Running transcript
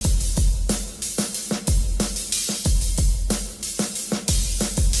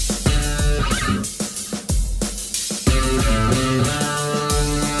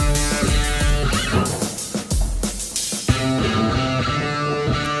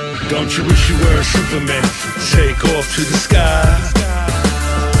Don't you wish you were a Superman? Take off to the sky.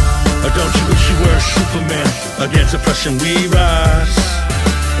 Or don't you wish you were a Superman? Against oppression we rise.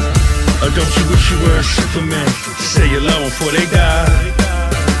 Or don't you wish you were a Superman? Say your love before they die.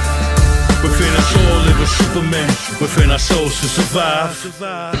 Within us all live a Superman. Within our souls to survive.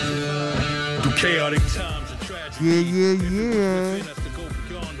 Through chaotic times and tragedy. Yeah.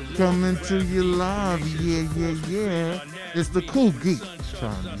 Coming to you live. Yeah. It's the Cool Geek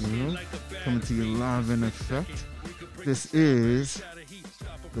Tribunal. Coming to you live in effect. This is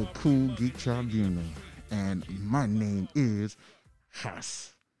the Cool Geek Tribunal. And my name is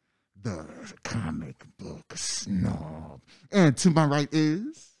Haas, the comic book snob. And to my right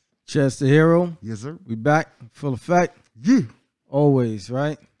is Chester Hero. Yes, sir. We back, full effect. Yeah. Always,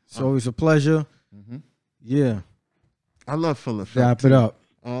 right? It's always a pleasure. Mm-hmm. Yeah. I love full effect. Wrap it up.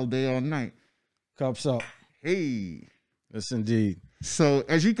 All day, all night. Cups up. Hey. Yes, indeed. So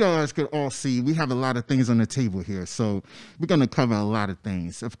as you guys could all see, we have a lot of things on the table here. So we're going to cover a lot of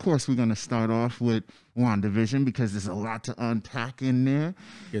things. Of course, we're going to start off with WandaVision because there's a lot to unpack in there.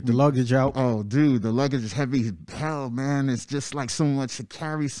 Get the luggage out. Oh, dude, the luggage is heavy as hell, man. It's just like so much to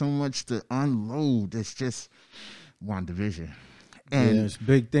carry, so much to unload. It's just WandaVision. And there's a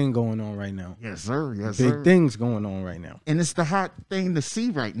big thing going on right now. Yes, sir. Yes, big sir. things going on right now. And it's the hot thing to see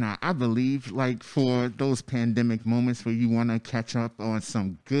right now, I believe, like for those pandemic moments where you want to catch up on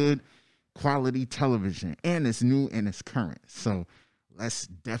some good quality television. And it's new and it's current. So let's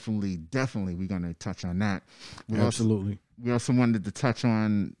definitely, we're going to touch on that. Absolutely. We also wanted to touch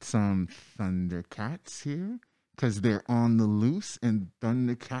on some Thundercats here because they're on the loose and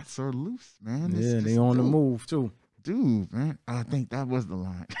Thundercats are loose, man. Yeah, they on the move too. Dude, man, I think that was the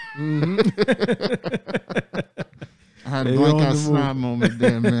line. Mm-hmm. I had a blank out snide moment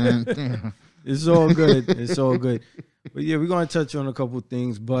there, man. Damn. It's all good. It's all good. But yeah, we're gonna touch on a couple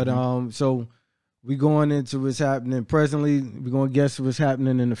things. But so we're going into what's happening presently. We're gonna guess what's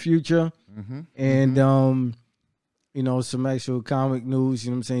happening in the future. Mm-hmm. And you know, some actual comic news,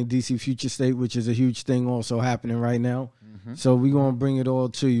 you know what I'm saying? DC Future State, which is a huge thing also happening right now. So we're going to bring it all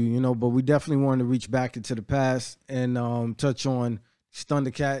to you, you know, but we definitely want to reach back into the past and touch on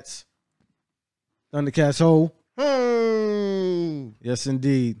Thundercats. Thundercats Ho. Oh! Yes,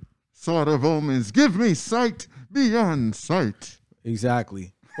 indeed. Sword of Omens, give me sight beyond sight.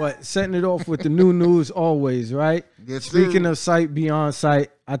 Exactly. But setting it off with the new news always, right? Yes, Speaking of sight beyond sight,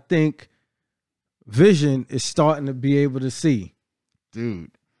 I think Vision is starting to be able to see.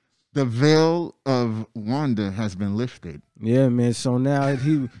 Dude, the veil of Wanda has been lifted. Yeah, man. So now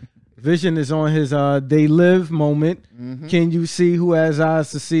Vision is on his they live moment. Mm-hmm. Can you see who has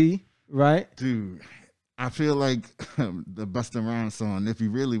eyes to see? Right? Dude, I feel like the Busta Rhymes song, if you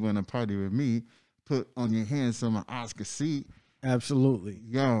really want to party with me, put on your hands so my eyes can see. Absolutely.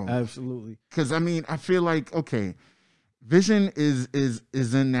 Yo. Absolutely. Because, I mean, I feel like, okay, Vision is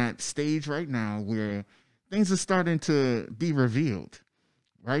in that stage right now where things are starting to be revealed.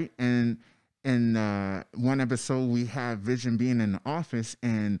 Right. And in one episode, we have Vision being in the office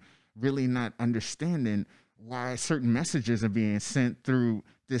and really not understanding why certain messages are being sent through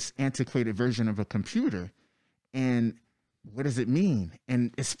this antiquated version of a computer. And what does it mean?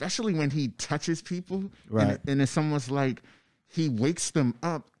 And especially when he touches people. Right. And it's almost like he wakes them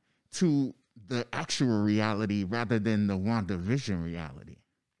up to the actual reality rather than the WandaVision reality.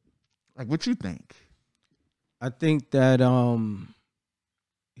 Like, what you think? I think that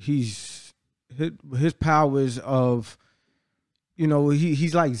his powers of, you know,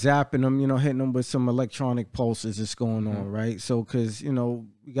 he's like zapping them, you know, hitting them with some electronic pulses that's going on, right? So, because, you know,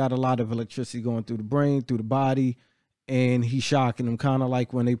 we got a lot of electricity going through the brain, through the body, and he's shocking them, kind of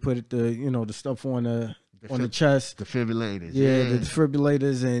like when they put the stuff on the chest. Defibrillators. Yeah, the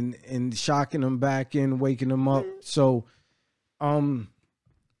defibrillators and shocking them back in, waking them up. So,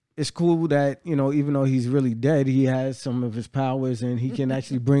 it's cool that, you know, even though he's really dead, he has some of his powers and he can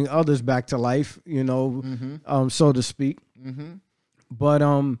actually bring others back to life, you know, so to speak. Mm-hmm. But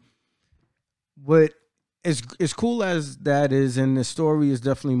what as cool as that is, and the story is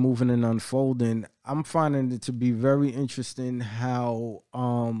definitely moving and unfolding, I'm finding it to be very interesting how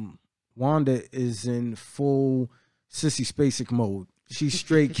Wanda is in full Sissy Spacek mode. She's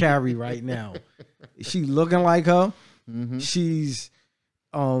straight Carrie right now. She looking like her. Mm-hmm. She's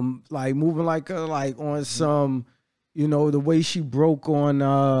like moving like her, like on some, you know, the way she broke on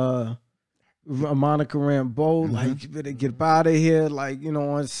Monica Rambeau, like, you better get out of here, like, you know,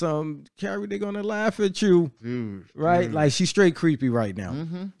 on some Carrie, they're gonna laugh at you, dude, right? Dude. Like, she's straight creepy right now.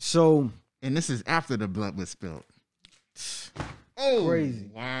 So, and this is after the blood was spilled. Oh, crazy!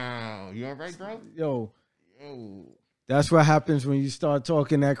 Wow, you all right, bro? Yo, That's what happens when you start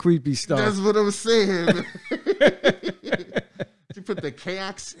talking that creepy stuff. That's what I'm saying. You put the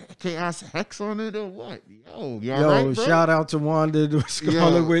chaos hex on it or what? Yo, right, bro? Shout out to Wanda the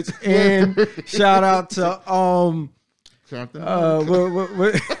Scarlet Witch, and shout out to Captain.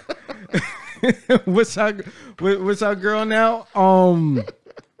 what's our girl now? Oh man.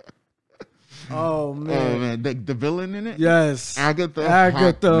 Oh man, the villain in it? Yes. Agatha.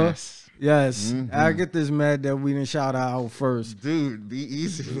 Harkness. Yes. Mm-hmm. Agatha's mad that we didn't shout her out first. Dude, be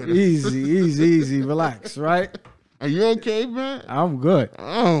easy with it. Easy. Relax, right? Are you okay, man? I'm good.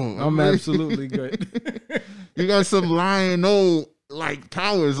 Oh, I'm absolutely good. You got some lion old like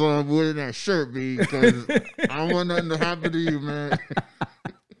powers on wearing that shirt, because I don't want nothing to happen to you, man.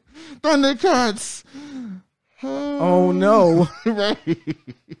 Thundercats. Oh no. Right.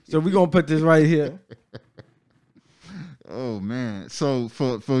 So we're gonna put this right here. Oh man. So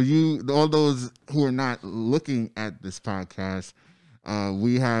for you, all those who are not looking at this podcast,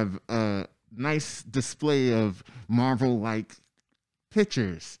 we have a nice display of Marvel like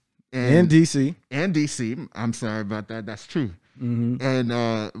pictures And DC. And DC. I'm sorry about that. That's true. Mm-hmm.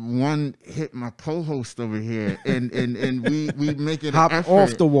 And one hit my co-host over here, and we make it hop an effort.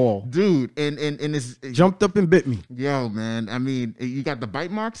 off the wall, dude, and it's jumped up and bit me. Yo, man, I mean, you got the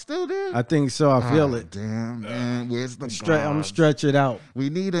bite mark still there? I think so. I feel it. Damn, man, where's the? I'm gonna stretch it out. We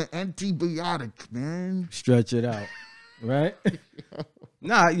need an antibiotic, man. Stretch it out, right?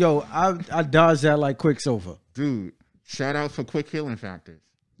 Nah, yo, I dodged that like Quicksilver, dude. Shout out for Quick Healing Factors.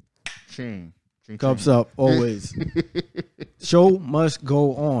 Ching. Cups up, always. Show must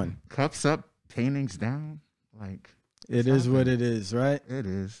go on. Cups up, paintings down. Like it is what it is, right? It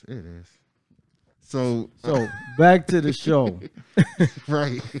is. So back to the show.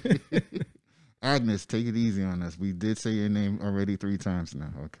 Right. Agnes, take it easy on us. We did say your name already 3 times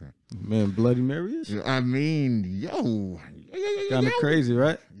now. Okay. Man, Bloody Mary is? I mean, yo. Kind of crazy,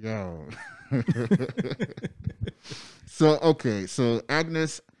 right? Yo. So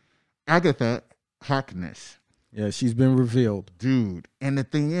Agatha Harkness. Yeah, she's been revealed. Dude. And the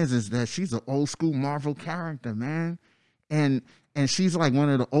thing is that she's an old school Marvel character, man. And she's like one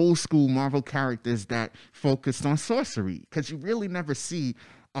of the old school Marvel characters that focused on sorcery. Because you really never see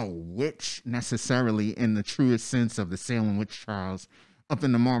a witch necessarily in the truest sense of the Salem witch trials up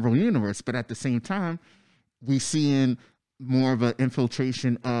in the Marvel universe. But at the same time, we see in more of an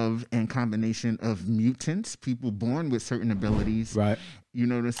infiltration of and combination of mutants, people born with certain abilities. Right. You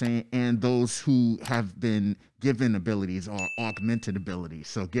know what I'm saying? And those who have been given abilities or augmented abilities.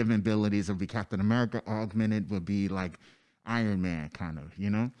 So given abilities would be Captain America, augmented would be like Iron Man kind of, you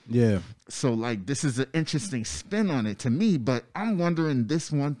know? Yeah. So like this is an interesting spin on it to me, but I'm wondering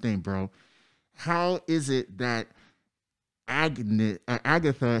this one thing, bro. How is it that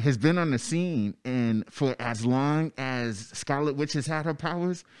Agatha has been on the scene and for as long as Scarlet Witch has had her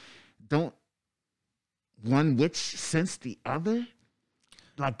powers, don't one witch sense the other?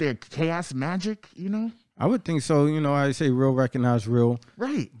 Like their chaos magic, you know? I would think so. You know, I say real recognize real.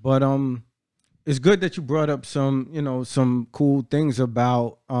 Right. But it's good that you brought up some cool things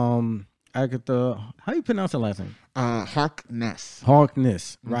about Agatha. How you pronounce her last name? Harkness.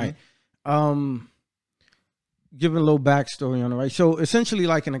 Harkness, Mm-hmm. right. Giving a little backstory on it, right? So essentially,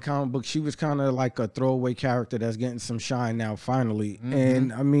 like in the comic book, she was kind of like a throwaway character that's getting some shine now, finally. Mm-hmm.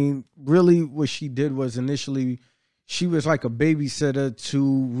 And I mean, really what she did was initially she was like a babysitter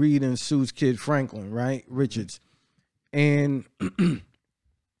to Reed and Sue's kid, Franklin, right? Richards. And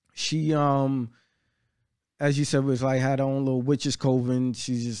she, as you said, was like had her own little witch's coven.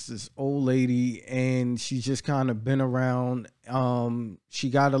 She's just this old lady, and she's just kind of been around. She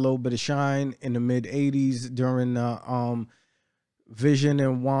got a little bit of shine in the mid '80s during the Vision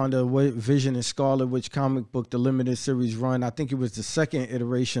and Wanda, Vision and Scarlet Witch comic book, the limited series run. I think it was the second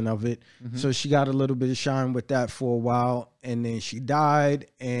iteration of it. Mm-hmm. So she got a little bit of shine with that for a while, and then she died,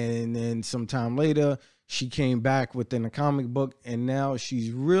 and then sometime later she came back within the comic book, and now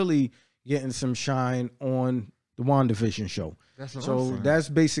she's really getting some shine on the WandaVision show. So that's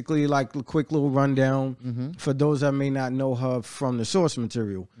basically like a quick little rundown for those that may not know her from the source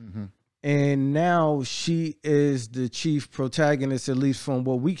material. Mm-hmm. And now she is the chief protagonist, at least from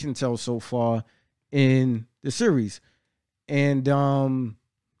what we can tell so far in the series. And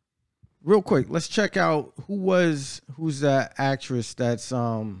real quick, let's check out who's that actress that's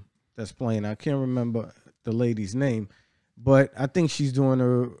playing. I can't remember the lady's name, but I think she's doing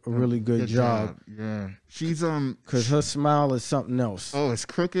a really good job. Yeah, she's because her smile is something else. Oh, it's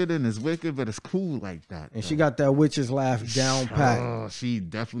crooked and it's wicked, but it's cool like that. And she got that witch's laugh down pat. Oh, she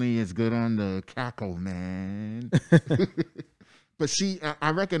definitely is good on the cackle, man. But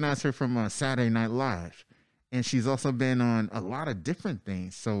I recognize her from Saturday Night Live, and she's also been on a lot of different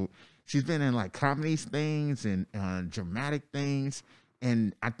things. So she's been in like comedy things and dramatic things,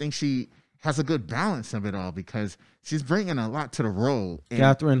 and I think she has a good balance of it all because she's bringing a lot to the role. And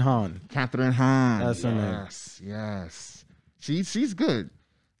Catherine Hahn. Catherine Hahn. That's her name. Yes. She's good.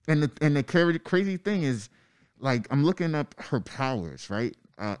 And the crazy thing is, like, I'm looking up her powers, right?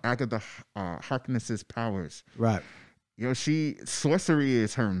 Agatha Harkness's powers. Right. Yo, sorcery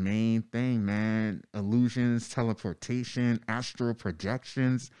is her main thing, man. Illusions, teleportation, astral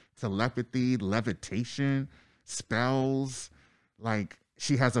projections, telepathy, levitation, spells. Like,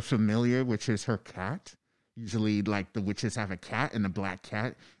 she has a familiar, which is her cat. Usually, like, the witches have a cat and a black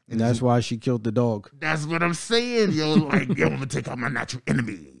cat. And that's why she killed the dog. That's what I'm saying, yo. Like, yo, I'm gonna take out my natural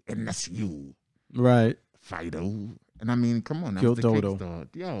enemy, and that's you. Right. Fido. And I mean, come on, that Kill was the Dodo.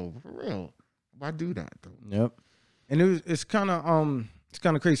 kickstart. Yo, for real. Why do that though? Yep. And it's kind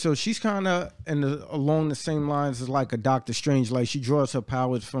of crazy. So she's kind of along the same lines as like a Doctor Strange. Like she draws her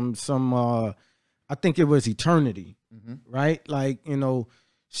powers from some, I think it was Eternity, right? Like, you know,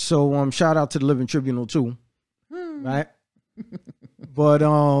 so shout out to the Living Tribunal too, right? But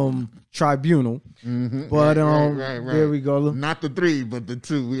Tribunal, but right. there we go. Not the 3, but the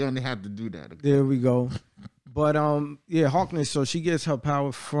 2. We only had to do that. There we go. But yeah, Harkness. So she gets her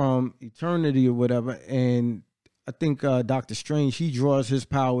power from Eternity or whatever, and I think Doctor Strange, he draws his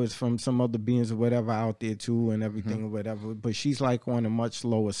powers from some other beings or whatever out there too, and everything or whatever. But she's like on a much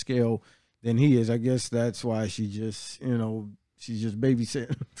lower scale than he is. I guess that's why she just, you know, she's just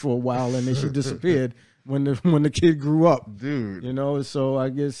babysitting for a while, and then she disappeared when the kid grew up, dude. You know, so I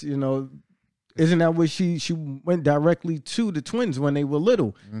guess, you know, isn't that what she went directly to the twins when they were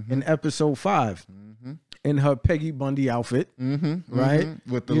little in episode 5 in her Peggy Bundy outfit, right?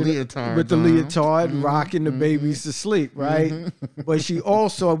 With the leotard. With the leotard, rocking the babies to sleep, right? But she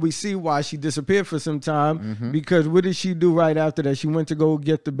also, we see why she disappeared for some time because what did she do right after that? She went to go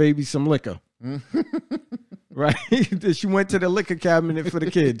get the baby some liquor. Right? She went to the liquor cabinet for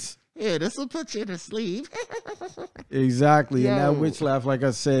the kids. Yeah, this will put you to sleep. Exactly. Yo. And that witch laugh, like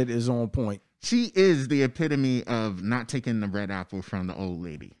I said, is on point. She is the epitome of not taking the red apple from the old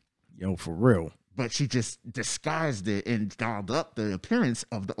lady. Yo, for real. But she just disguised it and dolled up the appearance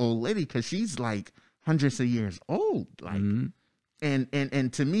of the old lady because she's like hundreds of years old. Like,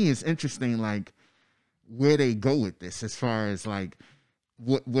 and to me, it's interesting, like, where they go with this as far as like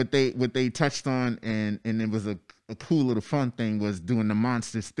what they touched on, and it was a cool little fun thing was doing the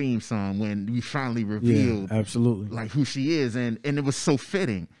Monsters theme song when we finally revealed absolutely like who she is, and it was so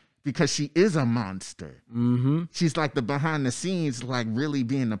fitting because she is a monster. She's like the behind the scenes, like really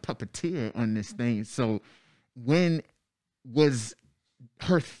being a puppeteer on this thing. So when was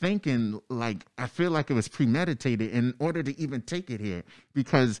her thinking, like, I feel like it was premeditated in order to even take it here,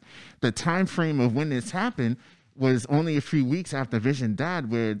 because the time frame of when this happened was only a few weeks after Vision died,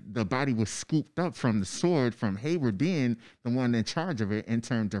 where the body was scooped up from the Sword, from Hayward being the one in charge of it,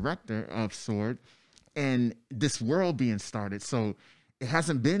 interim director of Sword, and this world being started. So it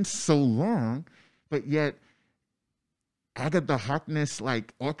hasn't been so long, but yet Agatha Harkness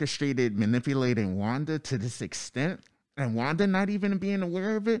like orchestrated manipulating Wanda to this extent, and Wanda not even being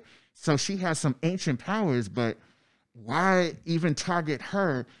aware of it. So she has some ancient powers, but why even target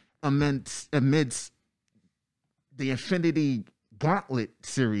her amidst the Infinity Gauntlet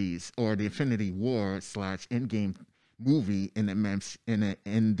series or the Infinity War / Endgame movie in the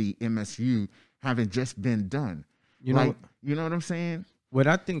MSU having just been done? You know what I'm saying? What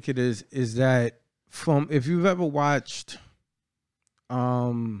I think it is that if you've ever watched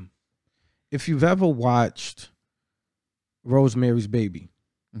Rosemary's Baby,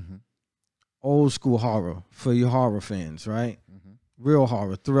 old school horror for your horror fans, right? Real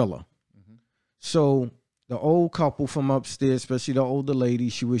horror, thriller. So the old couple from upstairs, especially the older lady,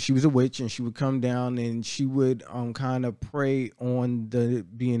 she was a witch, and she would come down and she would kind of prey on the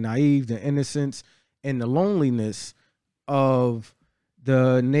being naive, the innocence, and the loneliness of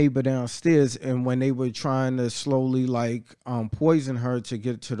the neighbor downstairs. And when they were trying to slowly like poison her to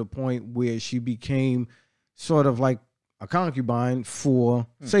get to the point where she became sort of like a concubine for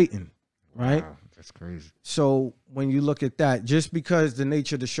Satan, right? Wow, that's crazy. So when you look at that, just because the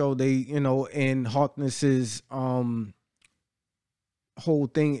nature of the show, they, you know, and Harkness's whole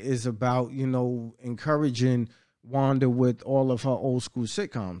thing is about, you know, encouraging Wanda with all of her old school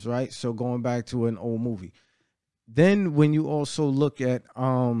sitcoms, right? So going back to an old movie. Then when you also look at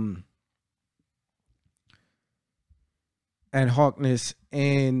Harkness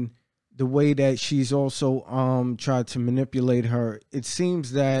and the way that she's also tried to manipulate her, it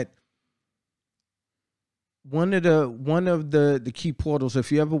seems that one of the key portals,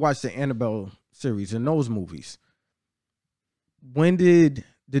 if you ever watch the Annabelle series, in those movies, when did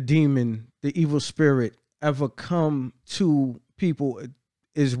the demon, the evil spirit, ever come to people?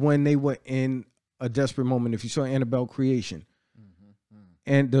 Is when they were in a desperate moment. If you saw Annabelle Creation,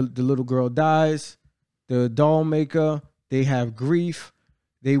 and the little girl dies, the doll maker, they have grief.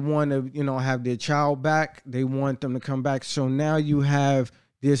 They want to, have their child back. They want them to come back. So now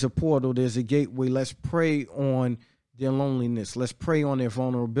there's a portal, there's a gateway. Let's prey on their loneliness. Let's prey on their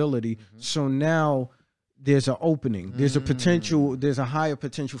vulnerability. So now there's an opening. There's a potential. There's a higher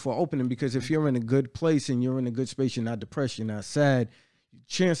potential for opening, because if you're in a good place and you're in a good space, you're not depressed, you're not sad,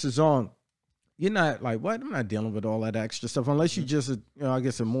 chances are you're not like, what? I'm not dealing with all that extra stuff, unless you just, I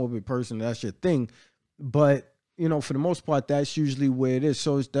guess, a morbid person. That's your thing. But, for the most part, that's usually where it is.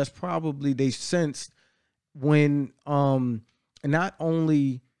 So that's probably, they sensed when, not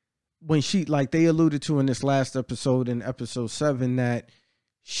only when she, like they alluded to in this last episode, in episode 7, that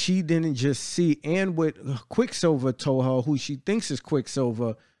she didn't just see, and what Quicksilver told her, who she thinks is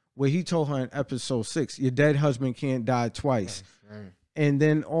Quicksilver, where he told her in episode 6, your dead husband can't die twice. Right. And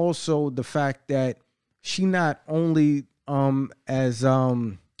then also the fact that she not only as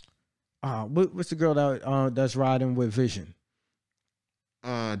what's the girl that that's riding with Vision?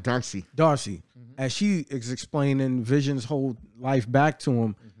 Darcy. As she is explaining Vision's whole life back to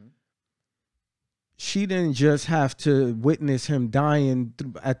him, she didn't just have to witness him dying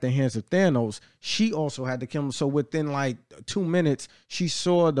at the hands of Thanos. She also had to kill him. So within like 2 minutes, she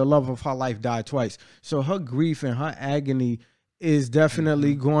saw the love of her life die twice. So her grief and her agony is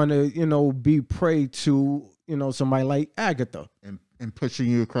definitely going to, be prey to, somebody like Agatha. And pushing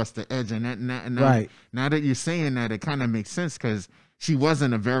you across the edge. And right. Now that you're saying that, it kind of makes sense, because she was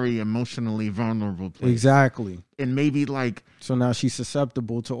in a very emotionally vulnerable place. Exactly. And maybe like... So now she's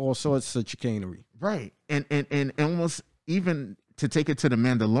susceptible to all sorts of chicanery. Right. And almost even to take it to the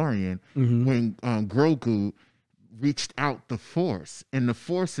Mandalorian, when Grogu reached out the Force, and the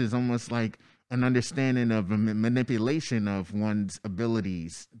Force is almost like an understanding of a manipulation of one's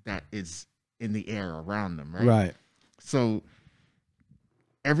abilities that is in the air around them, right? Right. So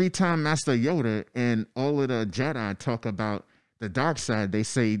every time Master Yoda and all of the Jedi talk about the dark side, they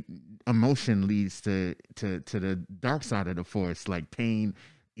say emotion leads to the dark side of the Force, like pain,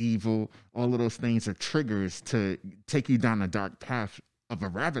 evil, all of those things are triggers to take you down a dark path of a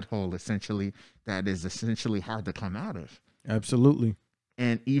rabbit hole, essentially, that is essentially hard to come out of. Absolutely.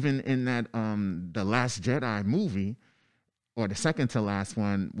 And even in that the Last Jedi movie, or the second to last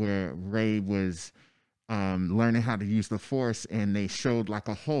one, where Rey was learning how to use the Force, and they showed like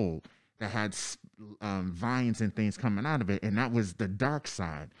a hole that had vines and things coming out of it, and that was the dark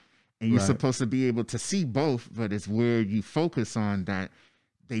side. And you're supposed to be able to see both, but it's where you focus on that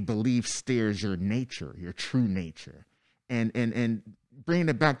they believe steers your nature, your true nature. And bringing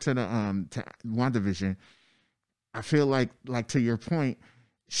it back to the to WandaVision, I feel like to your point,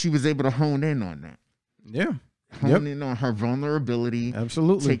 she was able to hone in on that. Yeah. Hone in on her vulnerability.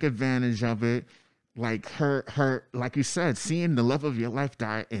 Absolutely. Take advantage of it. Like her, like you said, seeing the love of your life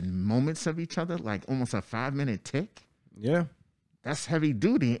die in moments of each other, like almost a 5-minute tick. Yeah. That's heavy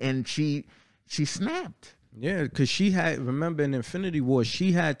duty. And she snapped. Yeah, because she had, remember in Infinity War,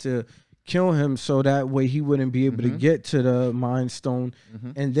 she had to kill him so that way he wouldn't be able to get to the Mind Stone.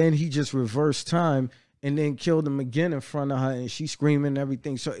 And then he just reversed time and then killed him again in front of her, and she screaming and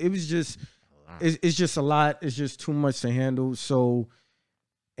everything. So it was just, it's just a lot. It's just too much to handle. So,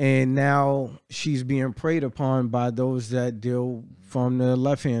 and now she's being preyed upon by those that deal from the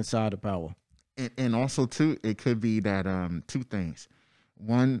left-hand side of power. And also, too, it could be that two things.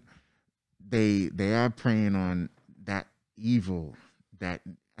 One, they are preying on that evil that,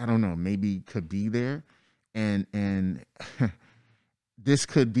 I don't know, maybe could be there. And this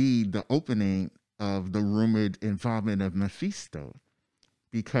could be the opening of the rumored involvement of Mephisto.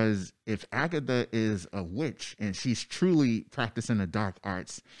 Because if Agatha is a witch and she's truly practicing the dark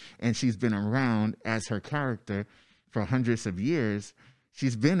arts, and she's been around as her character for hundreds of years,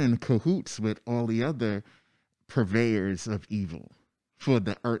 she's been in cahoots with all the other purveyors of evil for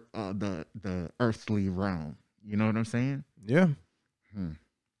the earthly realm. You know what I'm saying? Yeah.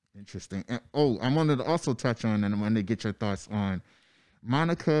 Interesting. And, I wanted to also touch on, and I wanted to get your thoughts on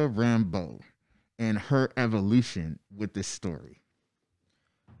Monica Rambeau and her evolution with this story.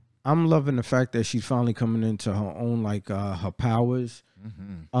 I'm loving the fact that she's finally coming into her own, like her powers.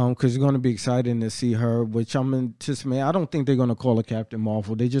 Because it's going to be exciting to see her, which I'm anticipating. I don't think they're going to call her Captain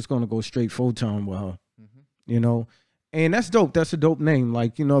Marvel. They're just going to go straight Photon with her, you know. And that's dope. That's a dope name.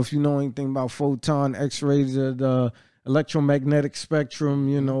 Like, you know, if you know anything about Photon, X-rays, the electromagnetic spectrum,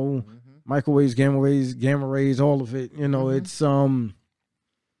 you know, microwaves, gamma rays, all of it. You know, it's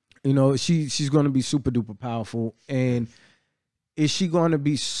You know, she's going to be super duper powerful. And is she going to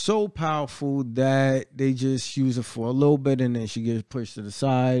be so powerful that they just use her for a little bit and then she gets pushed to the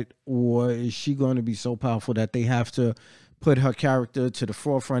side? Or is she going to be so powerful that they have to put her character to the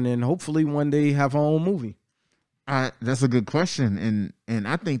forefront and hopefully one day have her own movie? That's a good question. And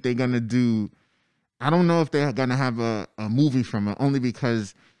I think they're going to do, I don't know if they're going to have a movie from her, only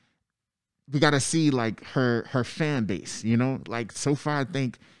because we got to see like her fan base, you know, like so far I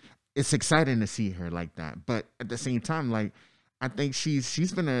think it's exciting to see her like that. But at the same time, like, I think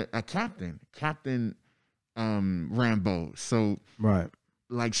she's been a Captain Rambeau. So right,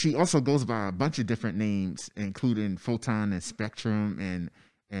 like she also goes by a bunch of different names, including Photon and Spectrum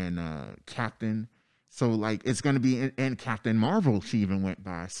and Captain. So like it's gonna be, and Captain Marvel she even went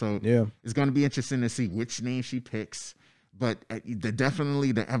by. So yeah, it's gonna be interesting to see which name she picks. But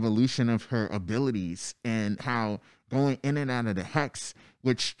definitely the evolution of her abilities and how going in and out of the hex,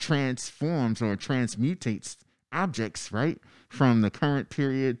 which transforms or transmutates objects, right, from the current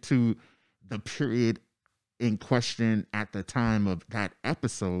period to the period in question at the time of that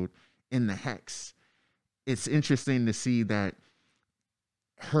episode in the hex. It's interesting to see that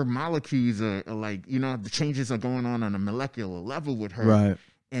her molecules are like, you know, the changes are going on a molecular level with her, right,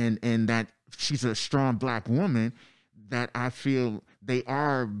 and that she's a strong Black woman, that I feel they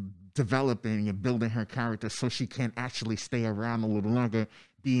are developing and building her character so she can actually stay around a little longer,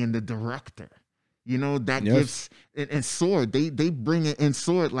 being the director. You know, that gives, and Sword, they bring it in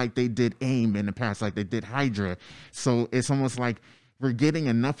Sword like they did AIM in the past, like they did Hydra. So it's almost like we're getting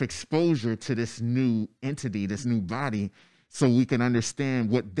enough exposure to this new entity, this new body, so we can understand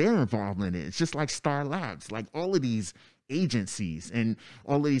what their involvement is. Just like Star Labs, like all of these agencies and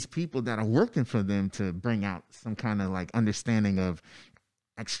all of these people that are working for them to bring out some kind of like understanding of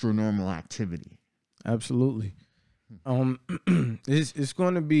extra normal activity. Absolutely. It's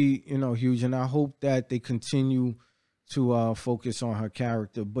going to be, you know, huge, and I hope that they continue to focus on her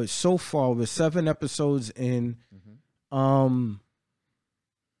character. But so far, with 7 episodes in,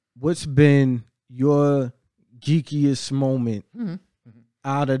 what's been your geekiest moment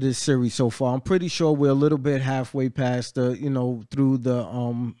out of this series so far? I'm pretty sure we're a little bit halfway past the, you know, through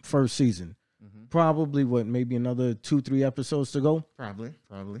the first season. Probably what, maybe another 2-3 episodes to go. Probably.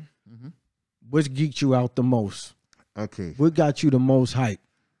 What's geeked you out the most? Okay, What got you the most hype?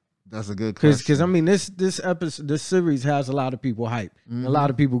 that's a good question. Because I mean, this episode, this series has a lot of people hype, a lot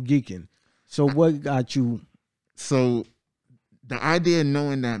of people geeking. So what got you? So the idea of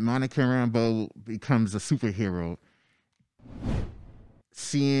knowing that Monica Rambeau becomes a superhero,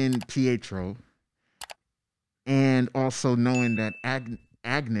 seeing Pietro, and also knowing that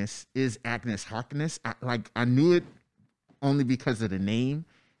Agnes is Agnes Harkness. I knew it only because of the name,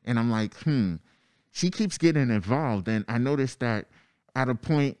 and I'm like, she keeps getting involved. And I noticed that at a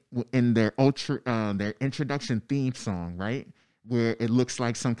point in their introduction theme song, right, where it looks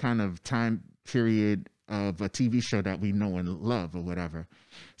like some kind of time period of a TV show that we know and love or whatever.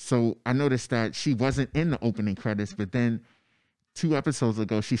 So I noticed that she wasn't in the opening credits, but then 2 episodes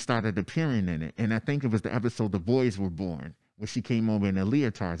ago, she started appearing in it. And I think it was the episode The Boys Were Born, where she came over in the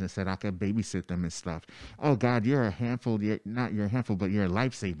leotards and said, I could babysit them and stuff. Oh, God, you're a handful. You're a handful, but you're a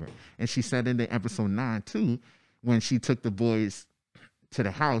lifesaver. And she said in the episode 9, too, when she took the boys to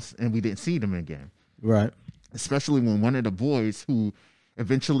the house and we didn't see them again. Right. Especially when one of the boys who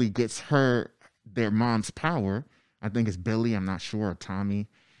eventually gets their mom's power, I think it's Billy, I'm not sure, or Tommy,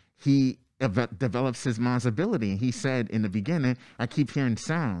 he develops his mom's ability. And he said in the beginning, I keep hearing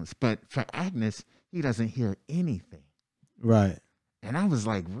sounds, but for Agnes, he doesn't hear anything. Right. And I was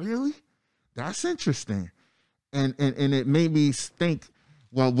like, really? That's interesting. And it made me think,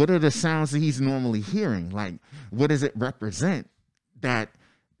 well, what are the sounds that he's normally hearing? Like, what does it represent that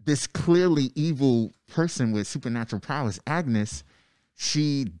this clearly evil person with supernatural powers, Agnes,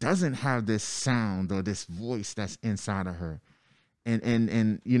 she doesn't have this sound or this voice that's inside of her?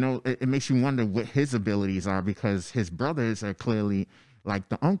 And you know, it makes you wonder what his abilities are, because his brothers are clearly like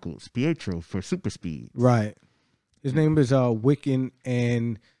the uncles, Pietro for super speed. Right. His name is Wiccan,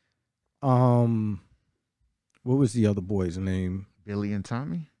 and what was the other boy's name? Billy and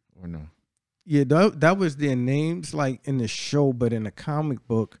Tommy, or no? Yeah, that was their names, like in the show, but in the comic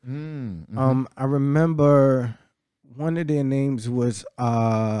book, I remember one of their names was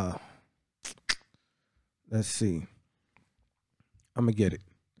let's see, I'm gonna get it.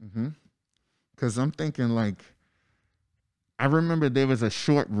 Because I'm thinking, like, I remember there was a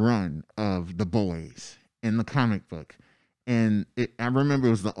short run of The Boys in the comic book, and I remember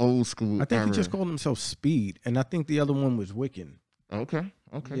it was the old school. I think era. he just called himself Speed, and I think the other one was Wiccan. Okay,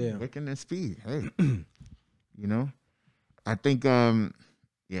 Yeah. Wiccan and Speed. Hey, you know, I think, yeah,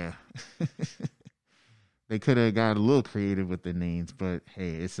 Yeah. They could have got a little creative with the names, but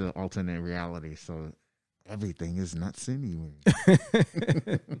hey, it's an alternate reality, so everything is nuts anyway.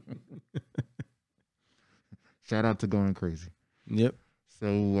 Shout out to Going Crazy. Yep.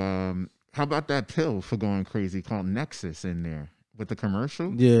 So, how about that pill for going crazy called Nexus in there with the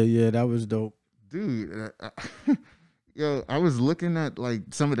commercial? Yeah, that was dope. Dude, yo, I was looking at like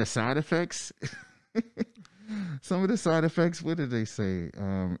some of the side effects. Some of the side effects, what did they say?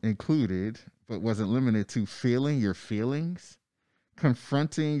 Included, but wasn't limited to feeling your feelings,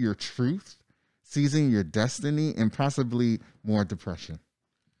 confronting your truth, seizing your destiny, and possibly more depression.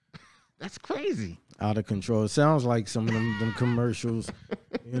 That's crazy. Out of control. It sounds like some of them commercials,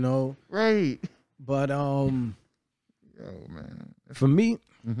 you know. Right. But Yo, man. for me,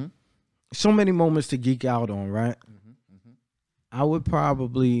 Mm-hmm. so many moments to geek out on, right? I would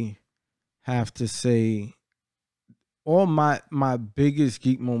probably have to say all my biggest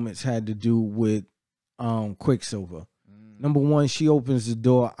geek moments had to do with Quicksilver. Number one, she opens the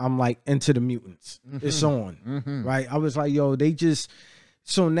door. I'm like, Enter the Mutants. It's on, right? I was like, yo, they just.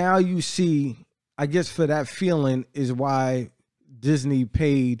 So now you see, I guess for that feeling is why Disney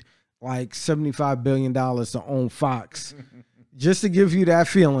paid like $75 billion to own Fox, just to give you that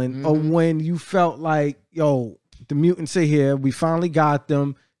feeling of when you felt like, yo, the mutants are here. We finally got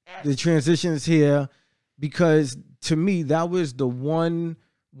them. The transition is here. Because to me, that was the one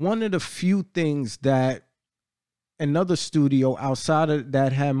of the few things that another studio outside of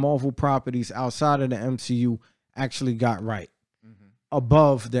that had Marvel properties outside of the MCU actually got right.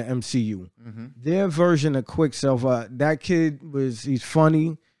 Above the MCU. Their version of Quicksilver, that kid he's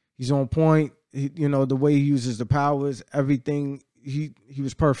funny, he's on point, you know, the way he uses the powers, everything, he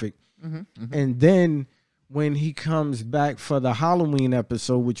was perfect. And then when he comes back for the Halloween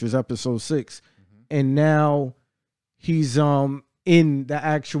episode, which was episode 6, and now he's in the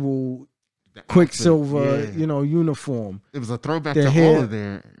actual Quicksilver, you know, uniform. It was a throwback to all of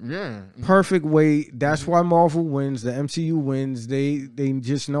their, perfect way. That's why Marvel wins. The MCU wins. They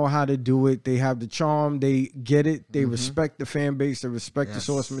just know how to do it. They have the charm. They get it. They respect the fan base. They respect the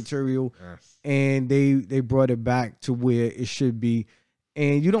source material, and they brought it back to where it should be.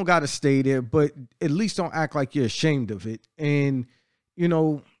 And you don't got to stay there, but at least don't act like you're ashamed of it. And you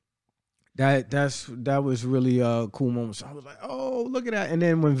know. That was really a cool moment. So I was like, oh, look at that. And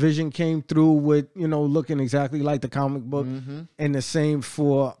then when Vision came through with, you know, looking exactly like the comic book, and the same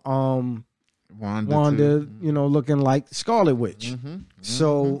for Wanda, you know, looking like Scarlet Witch.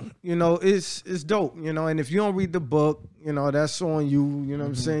 So, you know, it's dope, you know, and if you don't read the book, you know, that's on you, you know what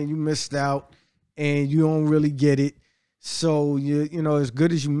I'm saying? You missed out and you don't really get it. So, you know, as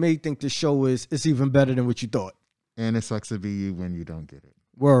good as you may think the show is, it's even better than what you thought. And it sucks to be you when you don't get it.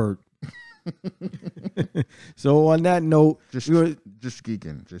 Word. So on that note, just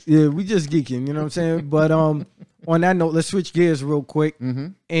geeking. We just geeking, you know what I'm saying? But on that note, let's switch gears real quick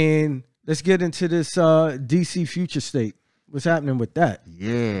and let's get into this DC Future State. What's happening with that?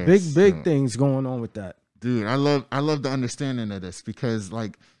 Yeah, big things going on with that, dude. I love the understanding of this because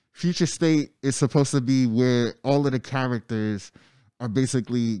like Future State is supposed to be where all of the characters are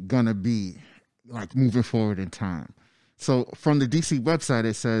basically gonna be like moving forward in time. So from the DC website,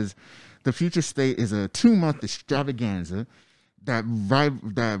 it says the Future State is a 2-month extravaganza that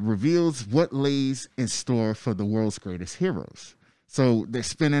reveals what lays in store for the world's greatest heroes. So they're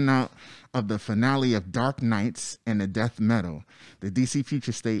spinning out of the finale of Dark Knights and the Death Metal. The DC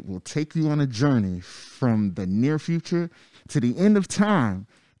Future State will take you on a journey from the near future to the end of time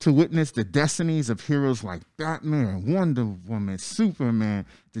to witness the destinies of heroes like Batman, Wonder Woman, Superman,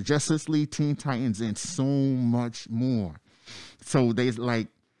 the Justice League, Teen Titans, and so much more. So they like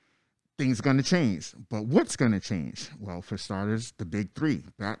things going to change. But what's going to change? Well, for starters, the big three,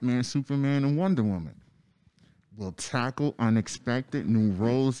 Batman, Superman, and Wonder Woman, will tackle unexpected new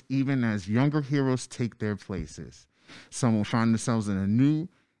roles even as younger heroes take their places. Some will find themselves in a new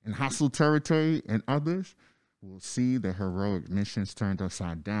and hostile territory, and others will see their heroic missions turned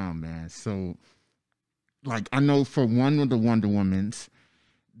upside down, man. So, like, I know for one of the Wonder Womans,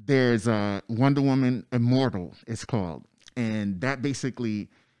 there's a Wonder Woman Immortal, it's called. And that basically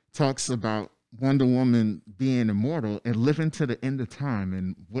talks about Wonder Woman being immortal and living to the end of time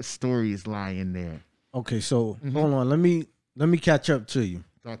and what stories lie in there. Okay, so hold on. Let me catch up to you.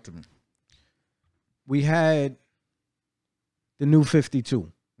 Talk to me. We had the New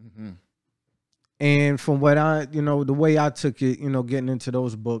 52. And from what the way I took it, getting into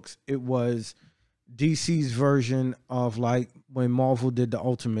those books, it was DC's version of like when Marvel did the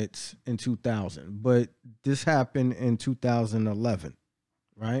Ultimates in 2000. But this happened in 2011,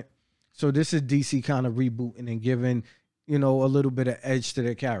 right? So this is DC kind of rebooting and giving, you know, a little bit of edge to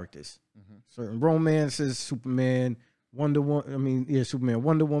their characters. Certain romances, Superman, Wonder Woman. I mean, yeah, Superman,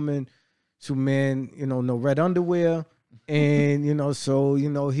 Wonder Woman, Superman. You know, no red underwear, and you know, so you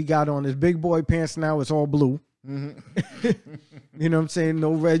know, he got on his big boy pants now. It's all blue. You know what I'm saying?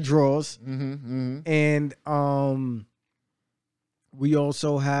 No red drawers. And we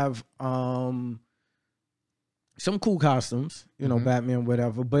also have some cool costumes, you know, Batman,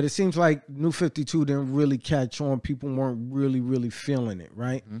 whatever. But it seems like New 52 didn't really catch on. People weren't really feeling it,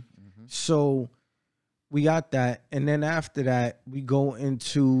 right? So we got that. And then after that, we go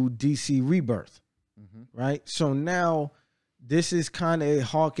into DC Rebirth, right? So now this is kind of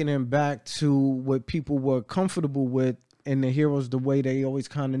harkening back to what people were comfortable with and the heroes the way they always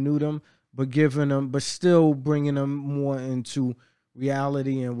kind of knew them, but still bringing them more into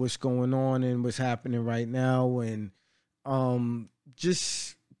reality and what's going on and what's happening right now, and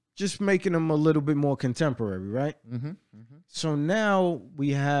just making them a little bit more contemporary, right? So now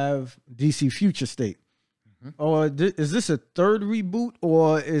we have DC Future State. Or is this a third reboot,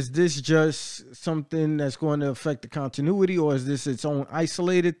 or is this just something that's going to affect the continuity, or is this its own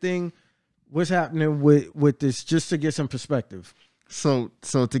isolated thing? What's happening with this, just to get some perspective? So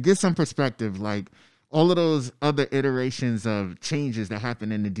to get some perspective, like all of those other iterations of changes that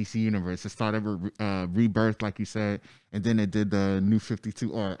happened in the DC universe, it started with Rebirth, like you said, and then it did the New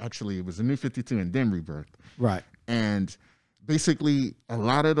 52, or actually it was the New 52 and then Rebirth. Right. And basically a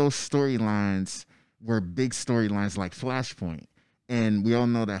lot of those storylines were big storylines like Flashpoint. And we all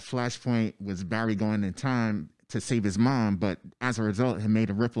know that Flashpoint was Barry going in time to save his mom, but as a result, it made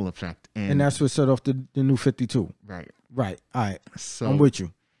a ripple effect. And that's what set off the New 52. Right. Right. All right. So I'm with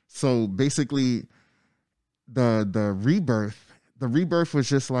you. So basically the rebirth was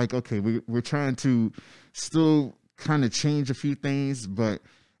just like, okay, we're trying to still kind of change a few things, but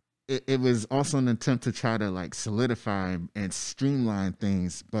it was also an attempt to try to like solidify and streamline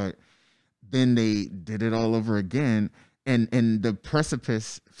things, but then they did it all over again. And the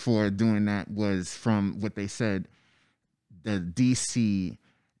precipice for doing that was from what they said, the DC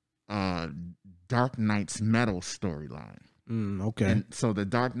Dark Knight's Metal storyline. Okay. And so the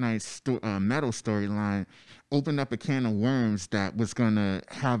Dark Knight's Metal storyline opened up a can of worms that was going to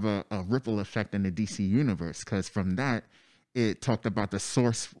have a ripple effect in the DC universe, because from that, it talked about the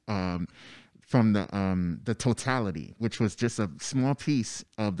source from the totality, which was just a small piece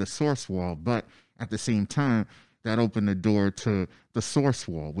of the source wall, but at the same time, that opened the door to the source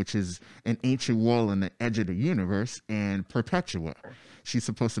wall, which is an ancient wall on the edge of the universe, and Perpetua. She's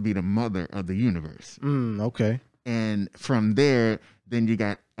supposed to be the mother of the universe. Okay. And from there, then you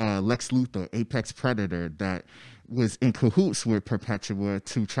got Lex Luthor, Apex Predator, that was in cahoots with Perpetua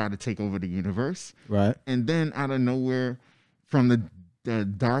to try to take over the universe. Right. And then out of nowhere, from the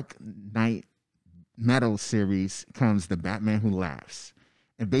Dark Knight Metal series comes the Batman Who Laughs.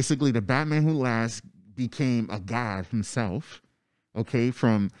 And basically the Batman Who Laughs became a god himself, okay,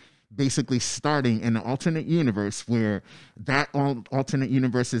 from basically starting in an alternate universe where that alternate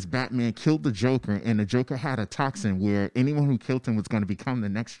universe's Batman killed the Joker, and the Joker had a toxin where anyone who killed him was going to become the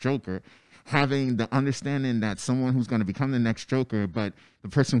next Joker, having the understanding that someone who's going to become the next Joker, but the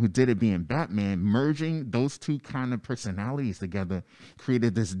person who did it being Batman, merging those two kind of personalities together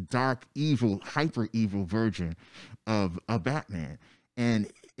created this dark, evil, hyper evil version of a Batman.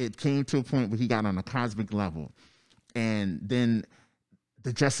 And it came to a point where he got on a cosmic level, and then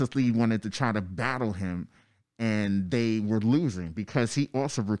the Justice League wanted to try to battle him, and they were losing because he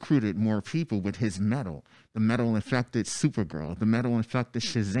also recruited more people with his metal. The metal infected Supergirl, the metal infected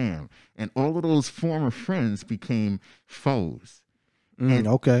Shazam, and all of those former friends became foes.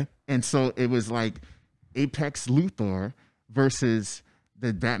 Okay. And so it was like Apex Luthor versus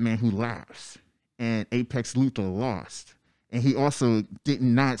the Batman Who Laughs, and Apex Luthor lost. And he also did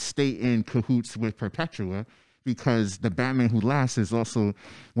not stay in cahoots with Perpetua, because the Batman Who Laughs is also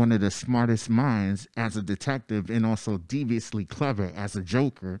one of the smartest minds as a detective, and also deviously clever as a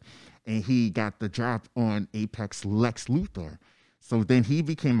Joker. And he got the drop on Apex Lex Luthor. So then he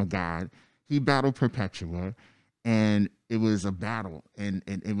became a god. He battled Perpetua, and it was a battle, and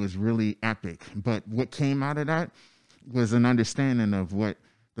it was really epic. But what came out of that was an understanding of what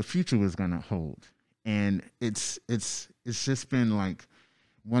the future was going to hold. And it's just been like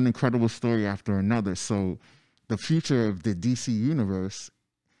one incredible story after another. So the future of the DC universe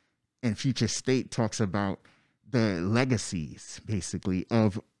and Future State talks about the legacies, basically,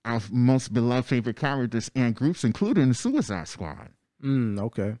 of our most beloved favorite characters and groups, including the Suicide Squad.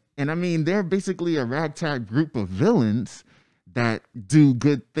 Okay. And I mean, they're basically a ragtag group of villains that do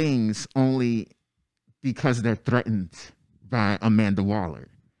good things only because they're threatened by Amanda Waller.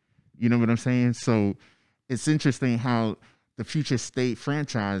 You know what I'm saying? So it's interesting how the Future State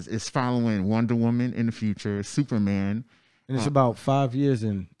franchise is following Wonder Woman in the future, Superman. And it's about 5 years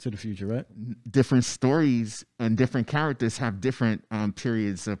into the future, right? Different stories and different characters have different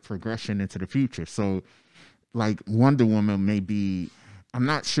periods of progression into the future. So, like Wonder Woman may be, I'm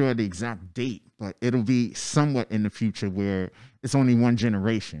not sure the exact date, but it'll be somewhat in the future where it's only one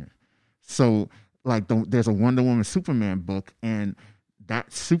generation. So, like there's a Wonder Woman Superman book, and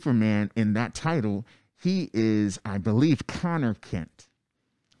that Superman in that title, he is, I believe, Connor Kent.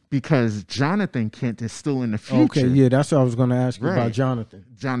 Because Jonathan Kent is still in the future. Okay, yeah, that's what I was going to ask you about Jonathan.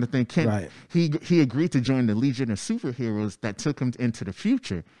 Jonathan Kent. Right. He agreed to join the Legion of Superheroes that took him into the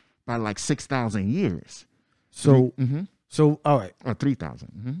future by like 6,000 years. So, so all right. Or 3,000.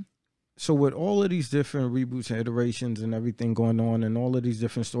 Mm-hmm. So with all of these different reboots and iterations and everything going on and all of these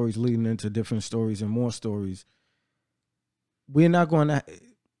different stories leading into different stories and more stories, we're not going to...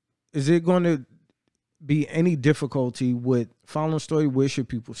 Is it going to be any difficulty with following story? Where should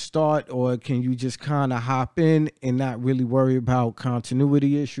people start, or can you just kind of hop in and not really worry about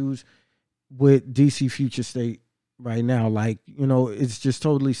continuity issues with DC Future State right now? Like, you know, it's just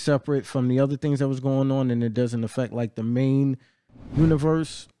totally separate from the other things that was going on and it doesn't affect like the main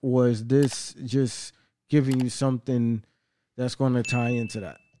universe, or is this just giving you something that's going to tie into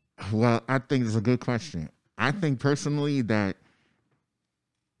that? Well, I think it's a good question. I think personally that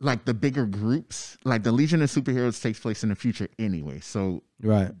like the bigger groups, like the Legion of Superheroes takes place in the future anyway. So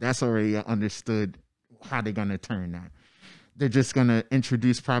that's already understood how they're going to turn that. They're just going to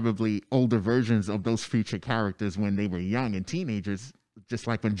introduce probably older versions of those future characters when they were young and teenagers, just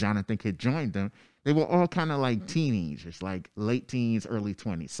like when Jonathan Kent joined them. They were all kind of like teenagers, like late teens, early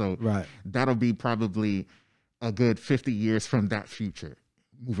 20s. So that'll be probably a good 50 years from that future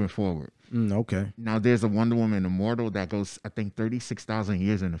moving forward. Okay. Now there's a Wonder Woman Immortal that goes, I think, 36,000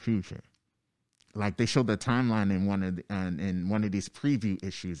 years in the future. Like they showed the timeline in one of these preview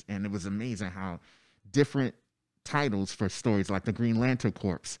issues, and it was amazing how different titles for stories like the Green Lantern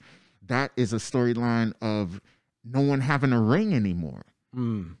Corps, that is a storyline of no one having a ring anymore.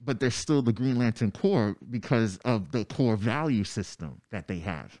 But there's still the Green Lantern Corps because of the core value system that they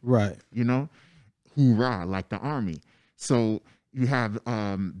have. Right. You know, hoorah, like the army. So you have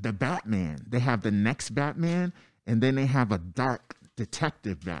the Batman. They have the next Batman, and then they have a dark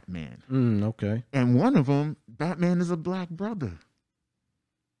detective Batman. Okay. And one of them, Batman is a black brother.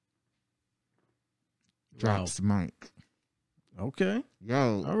 Drops Mike. Okay.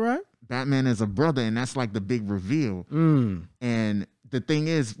 Yo. All right. Batman is a brother, and that's like the big reveal. And the thing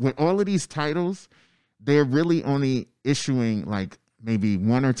is, with all of these titles, they're really only issuing like maybe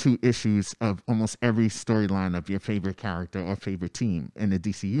 1 or 2 issues of almost every storyline of your favorite character or favorite team in the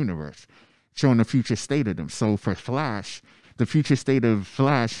DC universe, showing the future state of them. So for Flash, the future state of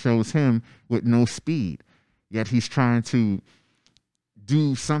Flash shows him with no speed, yet he's trying to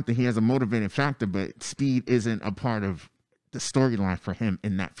do something. He has a motivating factor, but speed isn't a part of the storyline for him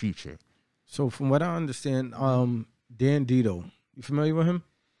in that future. So from what I understand, Dan Didio, you familiar with him?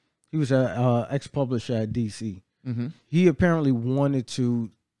 He was an ex-publisher at DC. He apparently wanted to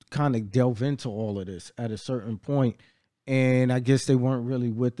kind of delve into all of this at a certain point, and I guess they weren't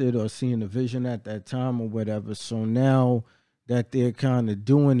really with it or seeing the vision at that time or whatever. So now that they're kind of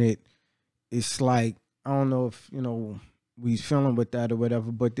doing it, it's like, I don't know if, you know, we feeling with that or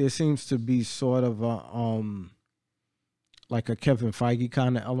whatever, but there seems to be sort of a like a Kevin Feige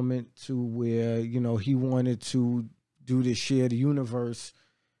kind of element to where, you know, he wanted to do this shared universe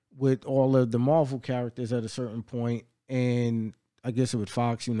with all of the Marvel characters at a certain point, and I guess it was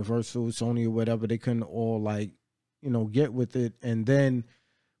Fox, Universal, Sony, or whatever, they couldn't all like, you know, get with it. And then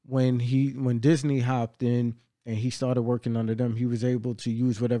when Disney hopped in and he started working under them, he was able to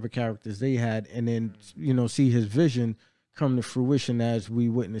use whatever characters they had and then, you know, see his vision come to fruition as we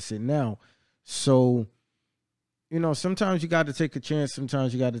witness it now. So, you know, sometimes you got to take a chance.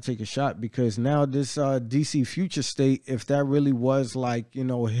 Sometimes you got to take a shot, because now this DC Future State, if that really was like, you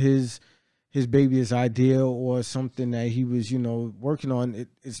know, his baby's idea or something that he was, you know, working on,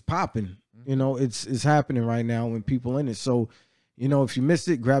 it's popping. You know, it's happening right now when people in it. So, you know, if you missed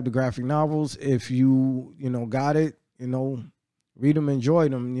it, grab the graphic novels. If you know, got it, you know, read them, enjoy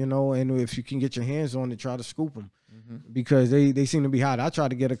them, you know, and if you can get your hands on it, try to scoop them. Because they seem to be hot. I tried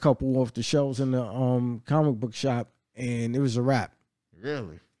to get a couple off the shelves in the comic book shop, and it was a wrap.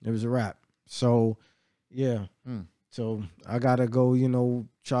 Really? It was a wrap. So, yeah. So I gotta go, you know,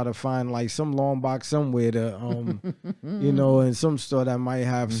 try to find like some long box somewhere to, you know, in some store that might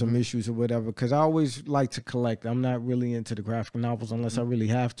have some issues or whatever. Because I always like to collect. I'm not really into the graphic novels unless I really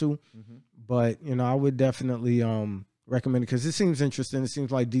have to. But, you know, I would definitely recommend it because it seems interesting. It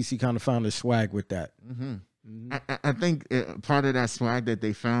seems like DC kind of found a swag with that. I think part of that swag that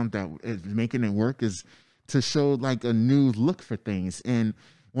they found that is making it work is to show like a new look for things. And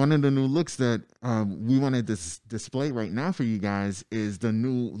one of the new looks that we want to display right now for you guys is the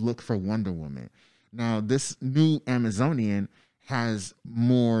new look for Wonder Woman. Now, this new Amazonian has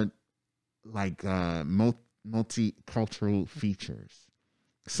more like multicultural features.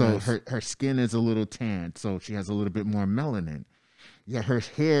 So her skin is a little tanned, so she has a little bit more melanin. Yeah, her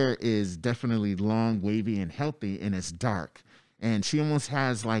hair is definitely long, wavy, and healthy, and it's dark. And she almost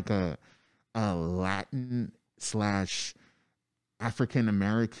has like a Latin / African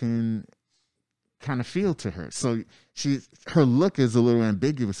American kind of feel to her. So her look is a little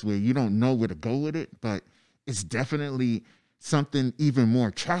ambiguous where you don't know where to go with it, but it's definitely something even more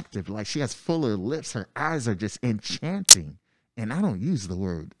attractive. Like she has fuller lips, her eyes are just enchanting. And I don't use the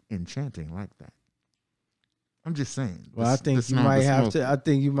word enchanting like that. I'm just saying. Well, I think you might have to. I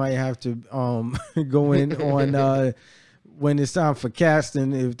think you might have to go in on when it's time for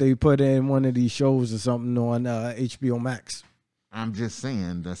casting if they put in one of these shows or something on HBO Max. I'm just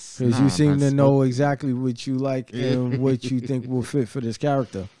saying that's because you seem to know exactly what you like and what you think will fit for this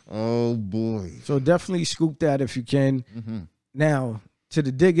character. Oh boy! So definitely scoop that if you can. Now to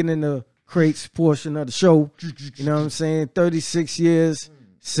the digging in the crates portion of the show. You know what I'm saying? 36 years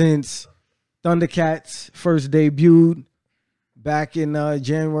since Thundercats first debuted back in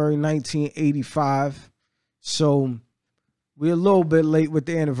January 1985. So we're a little bit late with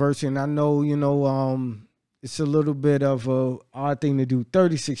the anniversary, and I know, it's a little bit of a odd thing to do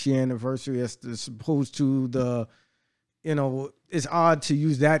 36-year anniversary as opposed to the, it's odd to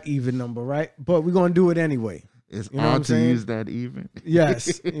use that even number, right? But we're going to do it anyway. It's odd to use that even.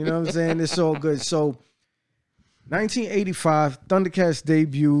 Yes. You know what I'm saying? It's all good. So 1985, Thundercats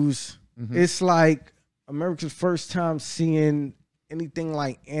debuts. It's like America's first time seeing anything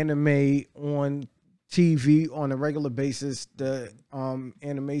like anime on TV on a regular basis. The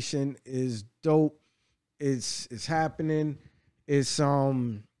animation is dope. It's happening. It's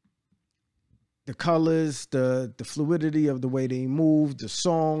the colors, the fluidity of the way they move, the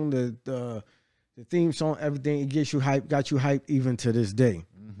song, the theme song, everything. It gets you hyped, got you hyped even to this day.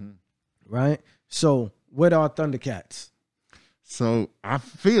 Right? So what are Thundercats? So I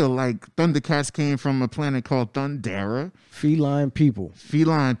feel like Thundercats came from a planet called Thundera. Feline people.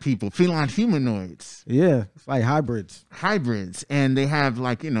 Feline humanoids. Yeah, it's like hybrids. And they have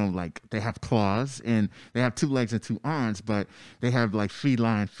they have claws and they have 2 legs and 2 arms, but they have like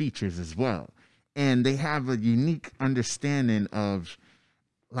feline features as well. And they have a unique understanding of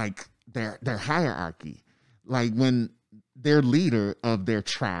like their hierarchy. Like when their leader of their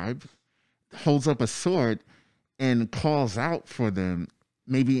tribe holds up a sword and calls out for them,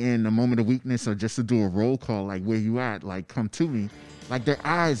 maybe in a moment of weakness or just to do a roll call, like where you at, like come to me, like their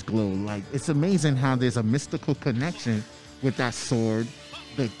eyes glow. Like it's amazing how there's a mystical connection with that sword,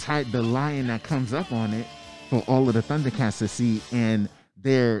 the lion that comes up on it for all of the Thundercats to see, and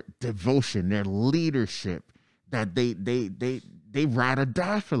their devotion, their leadership, that they ride or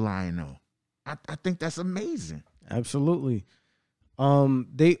die for Lion-O. I think that's amazing. Absolutely.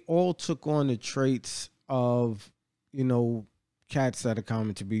 They all took on the traits of, cats that are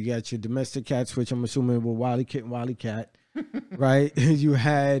common to be. You got your domestic cats, which I'm assuming were Wily Kit and Wily Cat, right? You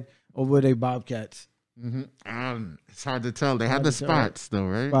had, or were they Bobcats? It's hard to tell. They had the spots though,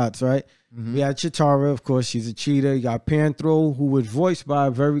 right? Spots, right? We had Chitara, of course, she's a cheetah. You got Panthro, who was voiced by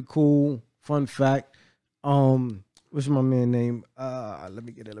a very cool, fun fact. What's my man name? Let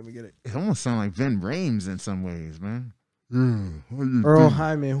me get it. It almost sounds like Vin Rames in some ways, man. Earl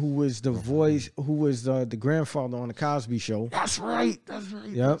Hyman, who was the voice, who was the grandfather on the Cosby Show. That's right.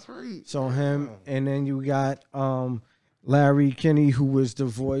 Yep. That's right. So him, and then you got Larry Kinney, who was the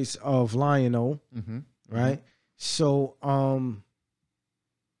voice of Lion-O, right? So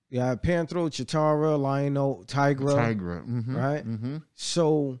yeah, Panthro, Chitara, Lion-O, Tigra, right?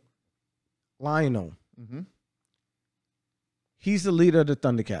 So Lion-O, he's the leader of the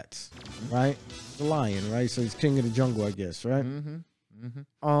Thundercats, right? The lion, right? So he's king of the jungle, I guess, right?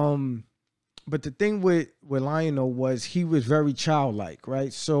 But the thing with Lion-O was he was very childlike,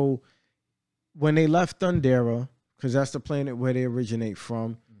 right? So when they left Thundera, because that's the planet where they originate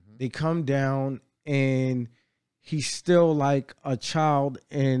from, they come down and he's still like a child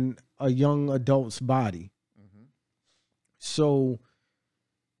in a young adult's body. So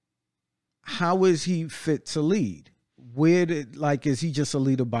how is he fit to lead? Is he just a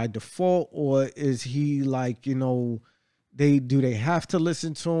leader by default, or is he like, do they have to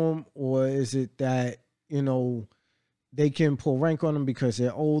listen to him, or is it that, they can pull rank on him because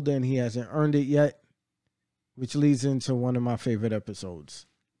they're older and he hasn't earned it yet? which leads into one of my favorite episodes.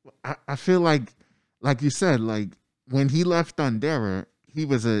 I feel like you said, like when he left Thundera, he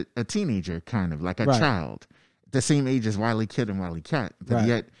was a teenager, kind of like a child, the same age as Wile E. Kid and Wile E. Cat, but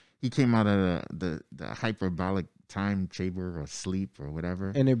yet he came out of the hyperbolic time chamber or sleep or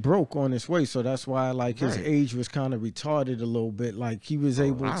whatever, and it broke on its way. So that's why like his age was kind of retarded a little bit. Like he was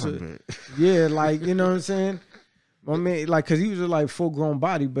able to, yeah, like you know what I'm saying. I mean, like, cause he was like full grown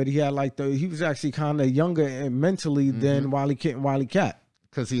body, but he had like he was actually kind of younger and mentally than Wile E. Kid and Wile E. Cat.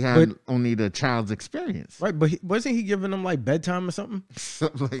 Because he had only the child's experience, right? But wasn't he giving them like bedtime or something?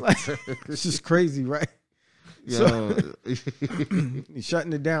 Something like that. It's just crazy, right? Yo. So, he's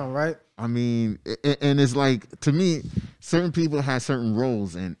shutting it down, right? I mean, and it's like, to me, certain people had certain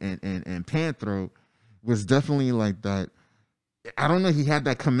roles, and Panthro was definitely like that. I don't know. He had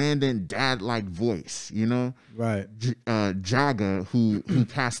that commanding dad-like voice, you know. Right. Jaga, who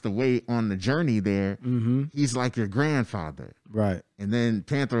passed away on the journey there, he's like your grandfather, right? And then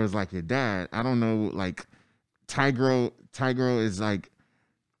Panthro is like your dad. I don't know. Like Tigro is like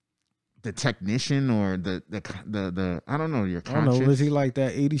the technician or the I don't know, your conscience. I don't know. Was he like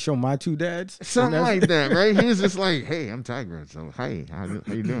that 80 show My Two Dads? Something like that, right? He was just like, hey, I'm Tigro. So hey, how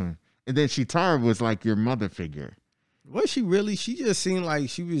you doing? And then Chitara was like your mother figure. Was she really? She just seemed like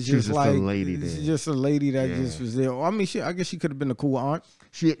she was just like a lady there. Just a lady that just was there. I mean, I guess she could have been a cool aunt.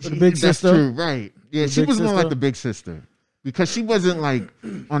 She the big sister. That's true, right? Yeah, she was more like the big sister because she wasn't like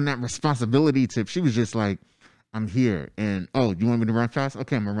on that responsibility tip. She was just like, I'm here, and oh, you want me to run fast?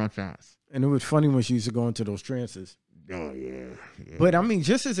 Okay, I'm gonna run fast. And it was funny when she used to go into those trances. Oh yeah. But I mean,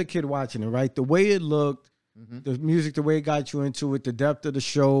 just as a kid watching it, right? The way it looked, the music, the way it got you into it, the depth of the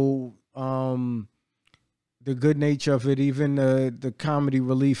show, the good nature of it, even the comedy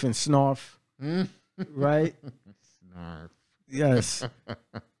relief and snarf, right? Snarf. Yes.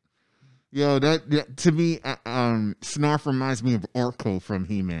 Yo, that to me, Snarf reminds me of Orko from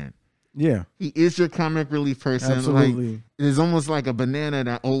He-Man. Yeah, he is your comic relief person. Absolutely. Like, it's almost like a banana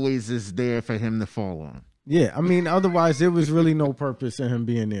that always is there for him to fall on. Yeah, I mean, otherwise there was really no purpose in him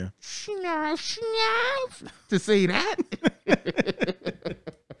being there. Snarf. To say that.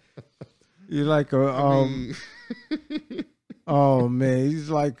 You're like oh man, he's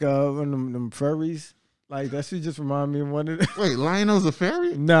like one of them furries. Like that should just remind me of one of them. Wait, Lionel's a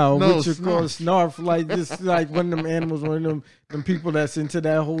fairy? No, which you call Snarf, like just like one of them animals, one of them people that's into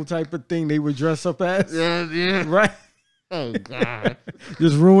that whole type of thing they would dress up as. Yeah. Right. Oh God.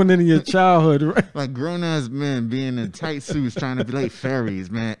 Just ruining your childhood, right? Like grown ass men being in tight suits trying to be like fairies,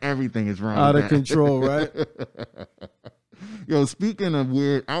 man. Everything is wrong. Out of control, right? Yo, speaking of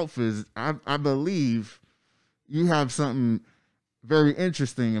weird outfits, I believe you have something very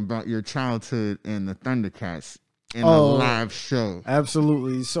interesting about your childhood in the Thundercats in a live show.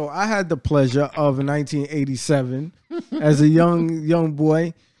 Absolutely. So I had the pleasure of in 1987 as a young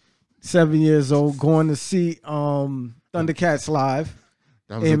boy, 7 years old, going to see Thundercats live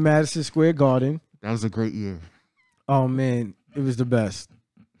in Madison Square Garden. That was a great year. Oh man, it was the best.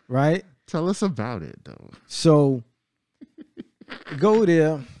 Right? Tell us about it though. So go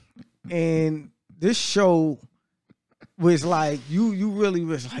there, and this show was like you really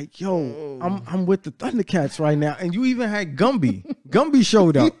was like, yo, I'm with the Thundercats right now, and you even had Gumby. Gumby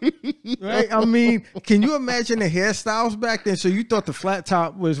showed up, right? I mean, can you imagine the hairstyles back then? So you thought the flat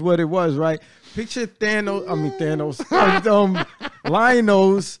top was what it was, right? Picture Thanos.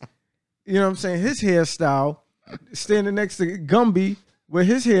 Lionel's. You know what I'm saying? His hairstyle, standing next to Gumby with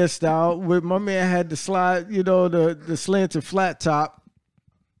his hairstyle. With my man had the slide, you know, the slanted flat top.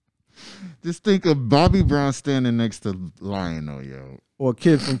 Just think of Bobby Brown standing next to Lionel, yo. Or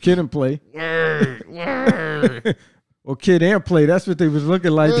Kid from Kid and Play. Word. Or Kid and Play. That's what they was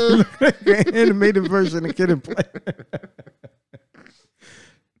looking like. They looked like an animated version of Kid and Play.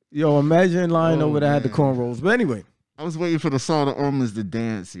 Yo, imagine Lionel would have had the cornrows. But anyway. I was waiting for the Salt of Ormans to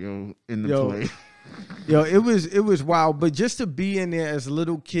dance, yo, in the play. Yo, it was wild. But just to be in there as a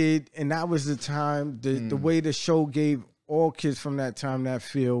little kid, and that was the time, the way the show gave all kids from that time that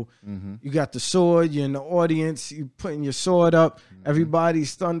feel. You got the sword, you're in the audience, you putting your sword up,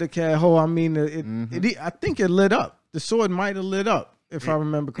 everybody's Thundercat. I mean, I think it lit up. The sword might have lit up, if I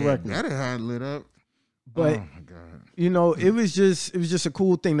remember correctly. That had lit up. But oh my God. You know, it was just a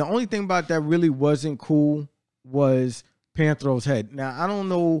cool thing. The only thing about that really wasn't cool was Panthro's head. Now I don't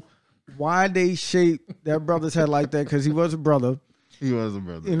know why they shaped that brother's head like that, because he was a brother. He was a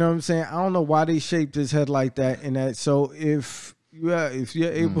brother. You know what I'm saying? I don't know why they shaped his head like that. And that, so if you're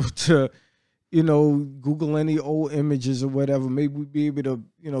able to, you know, Google any old images or whatever, maybe we'd be able to,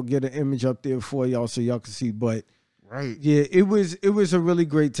 you know, get an image up there for y'all so y'all can see. But Right. Yeah, it was a really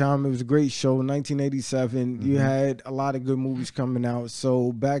great time. It was a great show. 1987. You had a lot of good movies coming out.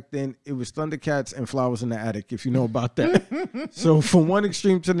 So back then it was Thundercats and Flowers in the Attic, if you know about that. So from one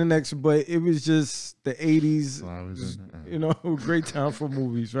extreme to the next, but it was just the 80s. Flowers in the Attic. You know, great time for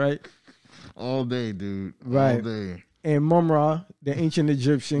movies, right? All day, dude. Right. All day. And Mum-Ra, the ancient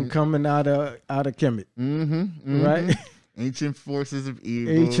Egyptian, coming out of Kemet. Right? Ancient forces of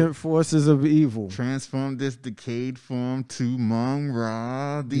evil. Ancient forces of evil. Transform this decayed form to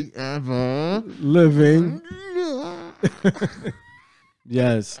Mum-Ra, the ever Living.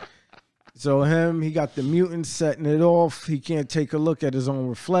 Yes. So he got the mutant setting it off. He can't take a look at his own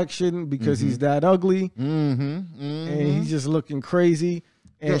reflection because he's that ugly. And he's just looking crazy.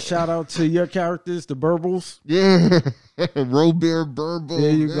 And shout out to your characters, the Burbles. Yeah. Robert Burble.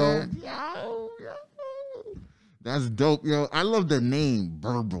 There you go. Yo. That's dope, yo. I love the name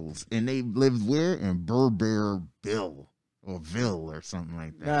Burbles. And they lived where? In Burberville. Or Ville or something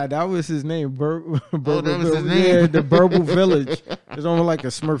like that. Nah, that was his name. That was his name? Yeah, the Burble Village. It's almost like a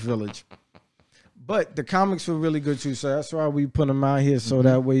Smurf village. But the comics were really good too, so that's why we put them out here, so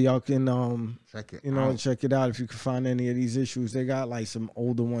that way y'all can check it check it out if you can find any of these issues. They got like some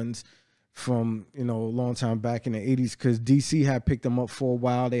older ones from a long time back in the 80s, because DC had picked them up for a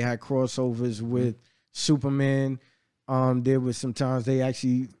while. They had crossovers with Superman. There was sometimes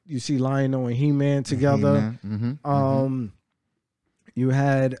you see Lion-O and He-Man together. You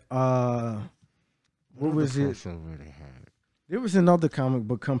had what was it? Crossover they had? There was another comic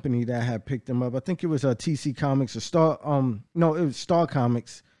book company that had picked them up. I think it was TC Comics or Star. No, it was Star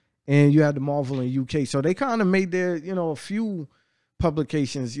Comics, and you had the Marvel in UK. So they kind of made their, a few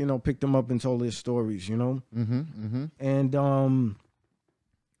publications, picked them up and told their stories, And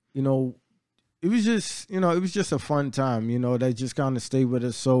it was just a fun time, that just kind of stayed with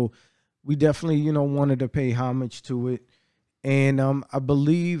us. So we definitely, wanted to pay homage to it, and I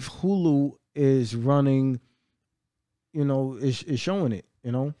believe Hulu is running. Is showing it,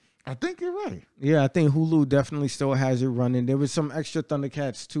 I think you're right. Yeah, I think Hulu definitely still has it running. There was some extra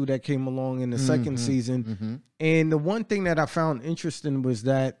Thundercats, too, that came along in the second season. And the one thing that I found interesting was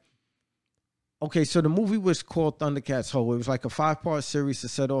that, okay, so the movie was called Thundercats Ho. It was like a 5-part series to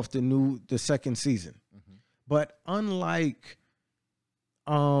set off the second season. But unlike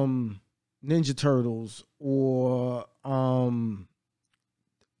Ninja Turtles or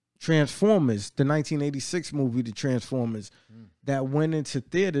Transformers, the 1986 movie, The Transformers, that went into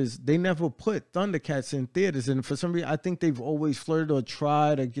theaters, they never put Thundercats in theaters. And for some reason, I think they've always flirted or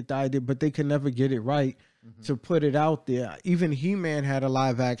tried to get the idea, but they could never get it right to put it out there. Even He-Man had a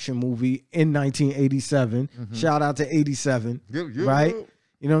live action movie in 1987. Shout out to 87, right?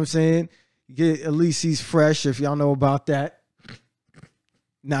 You know what I'm saying? At least he's fresh, if y'all know about that.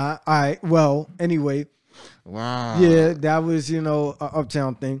 Nah, all right. Well, anyway. Wow. Yeah, that was, a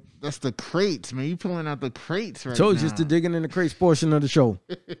uptown thing. That's the crates, man. You pulling out the crates right Told now. you it's the digging in the crates portion of the show.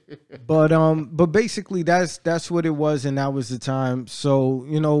 But basically that's what it was, and that was the time. So,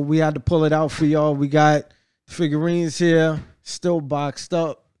 we had to pull it out for y'all. We got figurines here, still boxed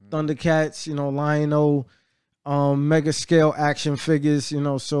up. Thundercats, Lion-O, mega scale action figures,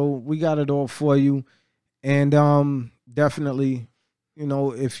 so we got it all for you. And definitely,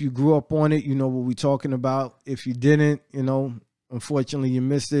 if you grew up on it, you know what we're talking about. If you didn't, unfortunately you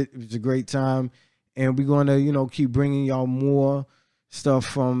missed it. It was a great time. And we're going to, keep bringing y'all more stuff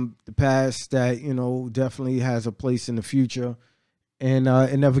from the past that, definitely has a place in the future. And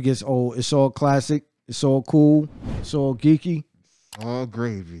it never gets old. It's all classic. It's all cool. It's all geeky. All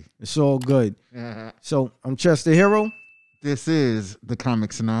gravy. It's all good. So I'm Chester Hero. This is the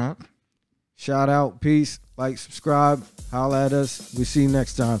Comic Snob. Shout out, peace, like, subscribe, holla at us. We see you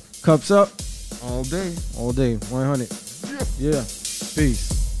next time. Cups up. All day. All day, 100. Yeah.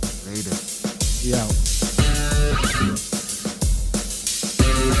 Peace. Later. We out.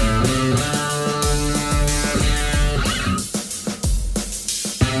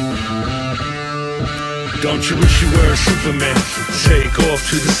 Don't you wish you were Superman? Take off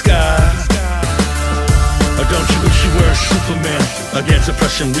to the sky. Or don't you wish you were Superman? Against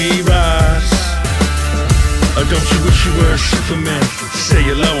oppression we rise. Or don't you wish you were Superman? Say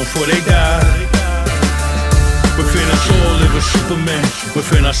your love before they die. Within us all live a Superman.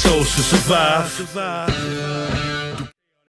 Within our souls to survive.